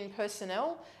change in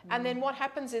personnel. And then what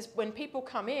happens is when people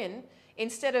come in,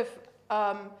 instead of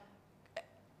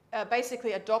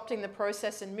basically adopting the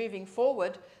process and moving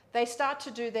forward, they start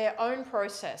to do their own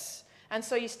process. And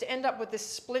so you end up with this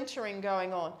splintering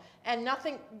going on. And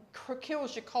nothing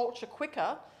kills your culture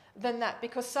quicker than that,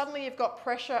 because suddenly you've got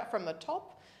pressure from the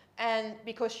top, and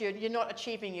because you're not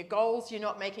achieving your goals, you're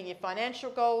not making your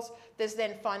financial goals, there's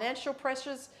then financial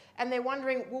pressures, and they're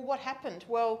wondering, well, what happened?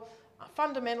 Well,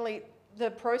 fundamentally,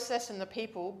 the process and the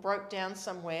people broke down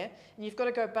somewhere, and you've got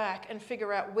to go back and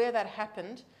figure out where that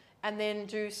happened, and then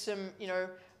do some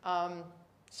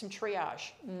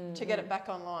triage to get it back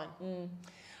online.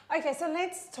 Okay, so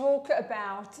let's talk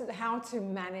about how to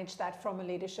manage that from a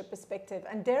leadership perspective.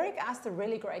 And Derek asked a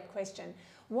really great question.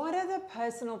 What are the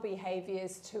personal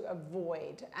behaviors to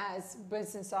avoid as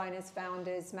business owners,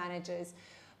 founders, managers?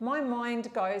 my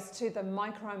mind goes to the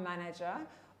micromanager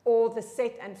or the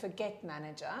set and forget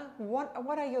manager. What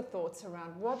are your thoughts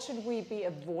around what should we be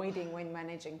avoiding when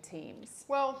managing teams?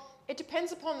 Well, it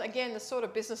depends upon, again, the sort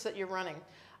of business that you're running.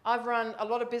 I've run a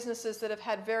lot of businesses that have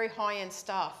had very high-end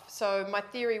staff. So my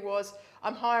theory was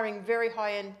I'm hiring very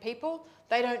high-end people.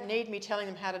 They don't need me telling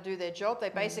them how to do their job. They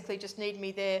basically just need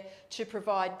me there to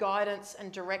provide guidance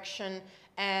and direction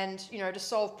and, you know, to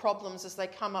solve problems as they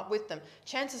come up with them.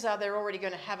 Chances are they're already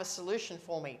going to have a solution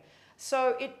for me.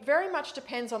 So it very much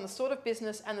depends on the sort of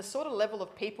business and the sort of level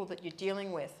of people that you're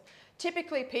dealing with.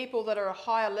 Typically people that are a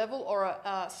higher level or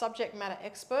a subject matter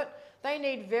expert, they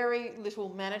need very little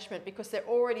management because they're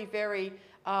already very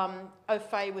au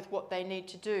fait with what they need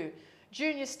to do.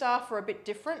 Junior staff are a bit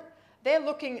different. They're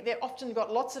often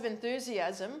got lots of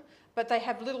enthusiasm, but they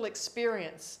have little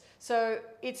experience. So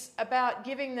it's about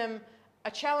giving them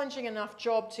a challenging enough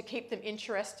job to keep them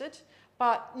interested,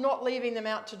 but not leaving them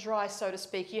out to dry, so to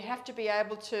speak. You have to be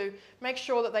able to make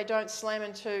sure that they don't slam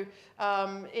into,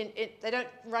 they don't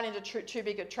run into too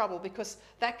big a trouble, because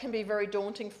that can be very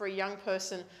daunting for a young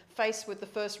person faced with the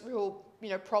first real, you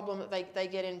know, problem that they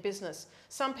get in business.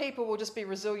 Some people will just be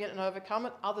resilient and overcome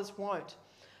it, others won't.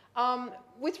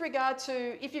 With regard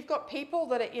to, if you've got people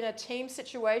that are in a team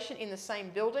situation in the same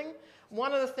building,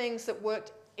 one of the things that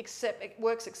works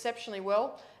exceptionally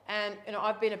well, and you know,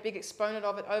 I've been a big exponent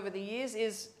of it over the years,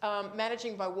 is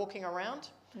managing by walking around.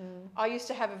 I used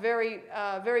to have a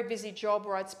very busy job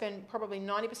where I'd spend probably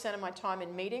 90% of my time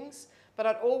in meetings, but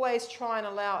I'd always try and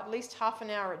allow at least half an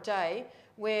hour a day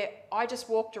where I just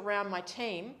walked around my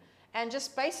team, and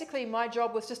just basically my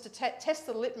job was just to test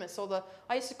the litmus, or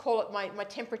I used to call it my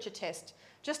temperature test,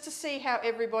 just to see how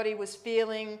everybody was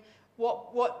feeling,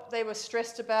 what they were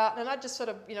stressed about, and I'd just sort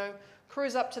of, you know,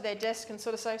 cruise up to their desk and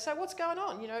sort of say, so what's going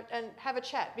on, you know, and have a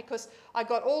chat, because I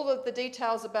got all of the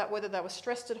details about whether they were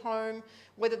stressed at home,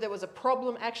 whether there was a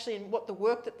problem actually in what the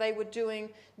work that they were doing,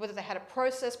 whether they had a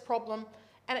process problem,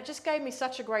 and it just gave me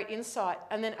such a great insight,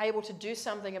 and then able to do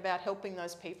something about helping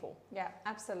those people. Yeah,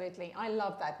 absolutely. I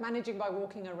love that, managing by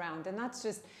walking around, and that's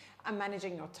just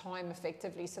managing your time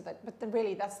effectively. So that, but then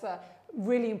really that's the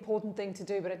really important thing to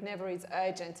do, but it never is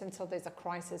urgent until there's a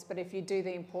crisis. But if you do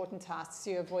the important tasks,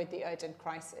 you avoid the urgent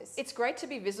crisis. It's great to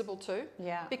be visible too,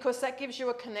 yeah, because that gives you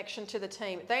a connection to the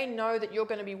team. They know that you're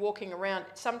going to be walking around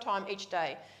sometime each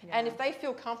day, yeah, and if they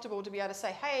feel comfortable to be able to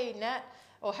say, hey Nat,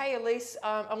 or hey Elize,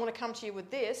 I want to come to you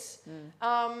with this,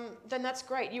 then that's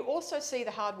great. You also see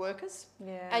the hard workers,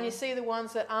 yeah, and you see the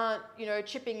ones that aren't, you know,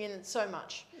 chipping in so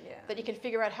much, yeah, that you can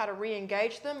figure out how to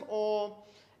re-engage them, or,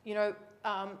 you know,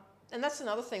 and that's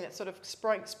another thing that sort of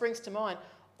springs to mind.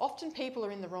 Often people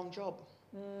are in the wrong job.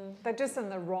 They're just in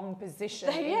the wrong position.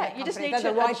 Yeah, you just need They're to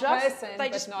the right adjust. person,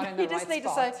 but not in the you just right need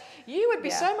spot. to say, you would be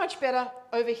so much better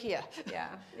over here. Yeah,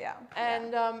 yeah.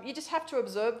 And you just have to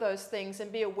observe those things and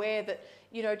be aware that,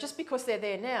 you know, just because they're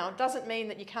there now doesn't mean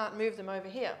that you can't move them over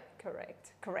here.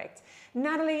 Correct, correct.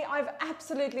 Natalie, I've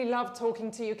absolutely loved talking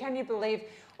to you. Can you believe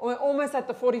we're almost at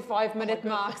the 45-minute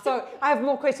mark? So I have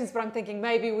more questions, but I'm thinking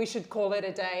maybe we should call it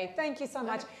a day. Thank you so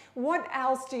much. What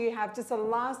else do you have? Just a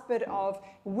last bit of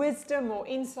wisdom or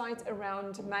insight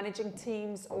around managing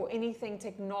teams, or anything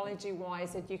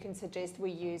technology-wise that you can suggest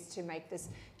we use to make this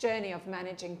journey of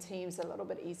managing teams a little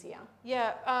bit easier?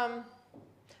 Yeah.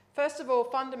 First of all,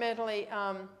 fundamentally,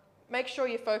 make sure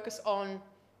you focus on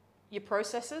your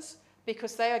processes,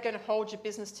 because they are going to hold your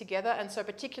business together. And so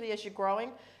particularly as you're growing,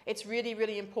 it's really,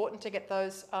 really important to get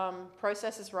those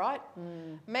processes right.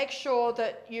 Make sure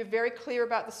that you're very clear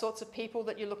about the sorts of people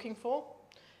that you're looking for.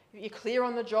 You're clear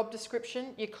on the job description.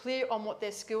 You're clear on what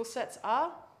their skill sets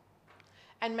are.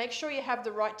 And make sure you have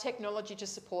the right technology to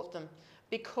support them.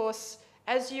 Because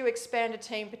as you expand a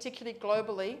team, particularly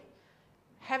globally,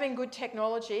 having good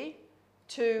technology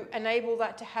to enable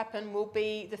that to happen will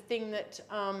be the thing that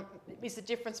is the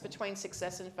difference between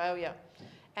success and failure.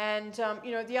 And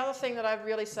you know, the other thing that I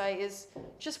really say is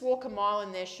just walk a mile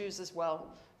in their shoes as well,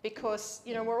 because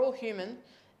you know, we're all human,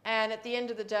 and at the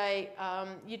end of the day,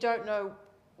 you don't know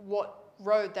what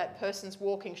road that person's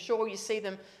walking. Sure, you see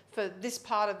them for this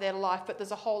part of their life, but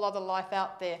there's a whole other life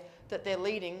out there that they're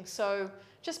leading. So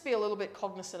just be a little bit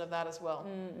cognizant of that as well.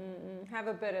 Have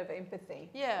a bit of empathy.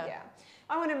 Yeah. Yeah.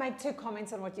 I want to make 2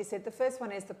 comments on what you said. The first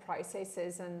one is the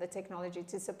processes and the technology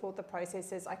to support the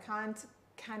processes. I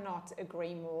cannot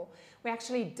agree more. We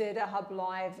actually did a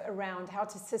HubLive around how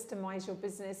to systemize your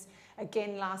business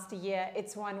again last year.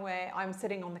 It's one where I'm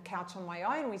sitting on the couch on my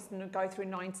own. We go through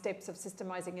 9 steps of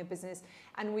systemizing a business,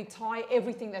 and we tie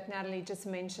everything that Natalie just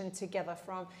mentioned together.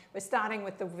 From we're starting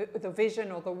with the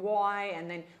vision or the why,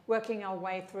 and then working our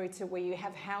way through to where you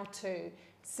have how to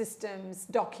systems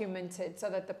documented so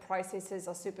that the processes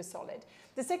are super solid.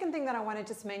 The second thing that I want to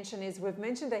just mention is we've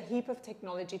mentioned a heap of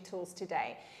technology tools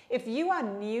today. If you are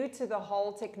new to the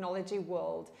whole technology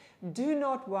world, do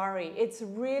not worry. It's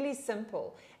really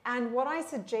simple. And what I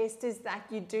suggest is that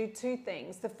you do two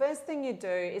things. The first thing you do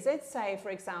is, let's say,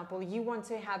 for example, you want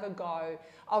to have a go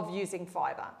of using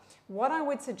Fiverr. What I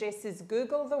would suggest is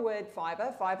Google the word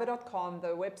Fiverr, fiverr.com. The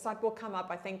website will come up.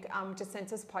 I think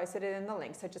Jacinta's posted it in the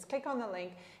link. So just click on the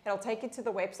link. It'll take you to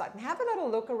the website and have a little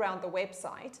look around the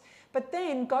website. But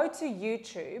then go to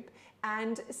YouTube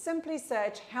and simply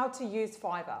search how to use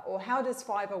Fiverr or how does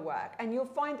Fiverr work, and you'll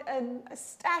find a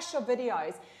stash of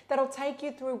videos that'll take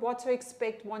you through what to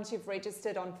expect once you've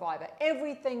registered on Fiverr.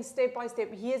 Everything step by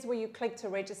step. Here's where you click to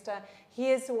register.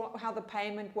 Here's how the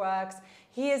payment works.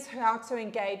 Here's how to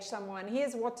engage someone.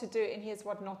 Here's what to do and here's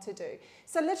what not to do.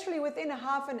 So literally within a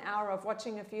half an hour of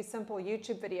watching a few simple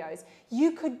YouTube videos,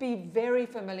 you could be very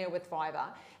familiar with Fiverr,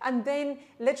 and then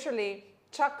literally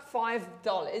chuck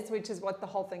 $5, which is what the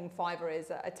whole thing Fiverr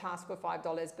is, a task for $5,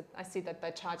 but I see that they're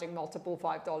charging multiple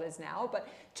 $5 now, but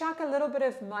chuck a little bit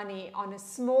of money on a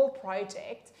small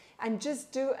project and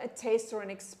just do a test or an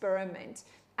experiment,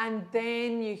 and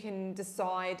then you can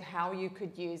decide how you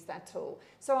could use that tool.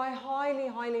 So I highly,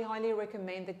 highly, highly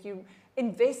recommend that you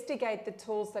investigate the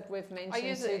tools that we've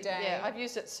mentioned today. Yeah, I've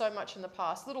used it so much in the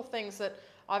past. Little things that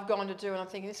I've gone to do and I'm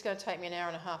thinking, this is going to take me an hour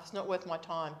and a half. It's not worth my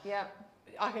time. Yeah.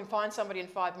 I can find somebody in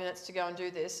 5 minutes to go and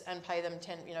do this and pay them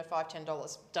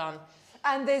 $5-10. Done.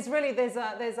 And there's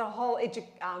a whole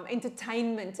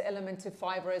entertainment element to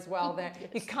Fiverr as well. There, yes.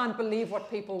 You can't believe what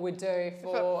people would do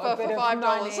for a bit of $5.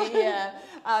 Money.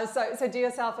 Yeah. So do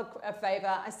yourself a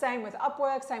favor. Same with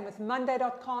Upwork. Same with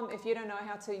Monday.com. If you don't know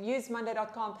how to use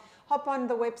Monday.com, hop on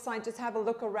the website, just have a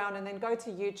look around, and then go to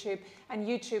YouTube. And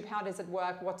YouTube, how does it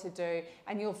work? What to do?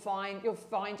 And you'll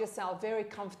find yourself very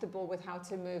comfortable with how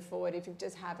to move forward if you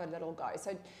just have a little go.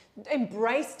 So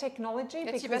embrace technology,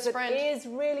 because it is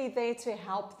really there to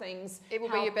help things. It will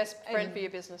be your best friend for your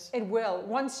business. It will.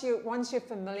 Once you're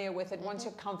familiar with it, once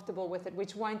you're comfortable with it,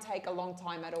 which won't take a long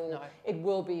time at all, it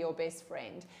will be your best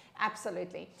friend.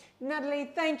 Absolutely.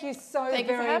 Natalie, thank you so very much. Thank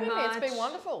you for having me. It's been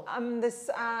wonderful. This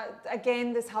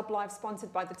HubLive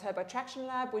sponsored by the Turbo Traction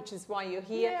Lab, which is why you're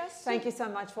here. Yes. Thank you so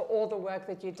much for all the work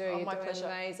that you do. You're my doing pleasure.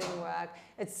 Amazing work.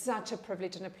 It's such a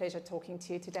privilege and a pleasure talking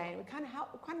to you today, and we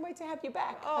can't wait to have you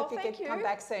back. Oh, Hope thank you. Come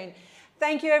back soon.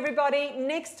 Thank you, everybody.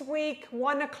 Next week,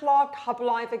 1 o'clock,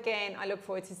 HubLive again. I look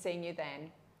forward to seeing you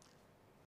then.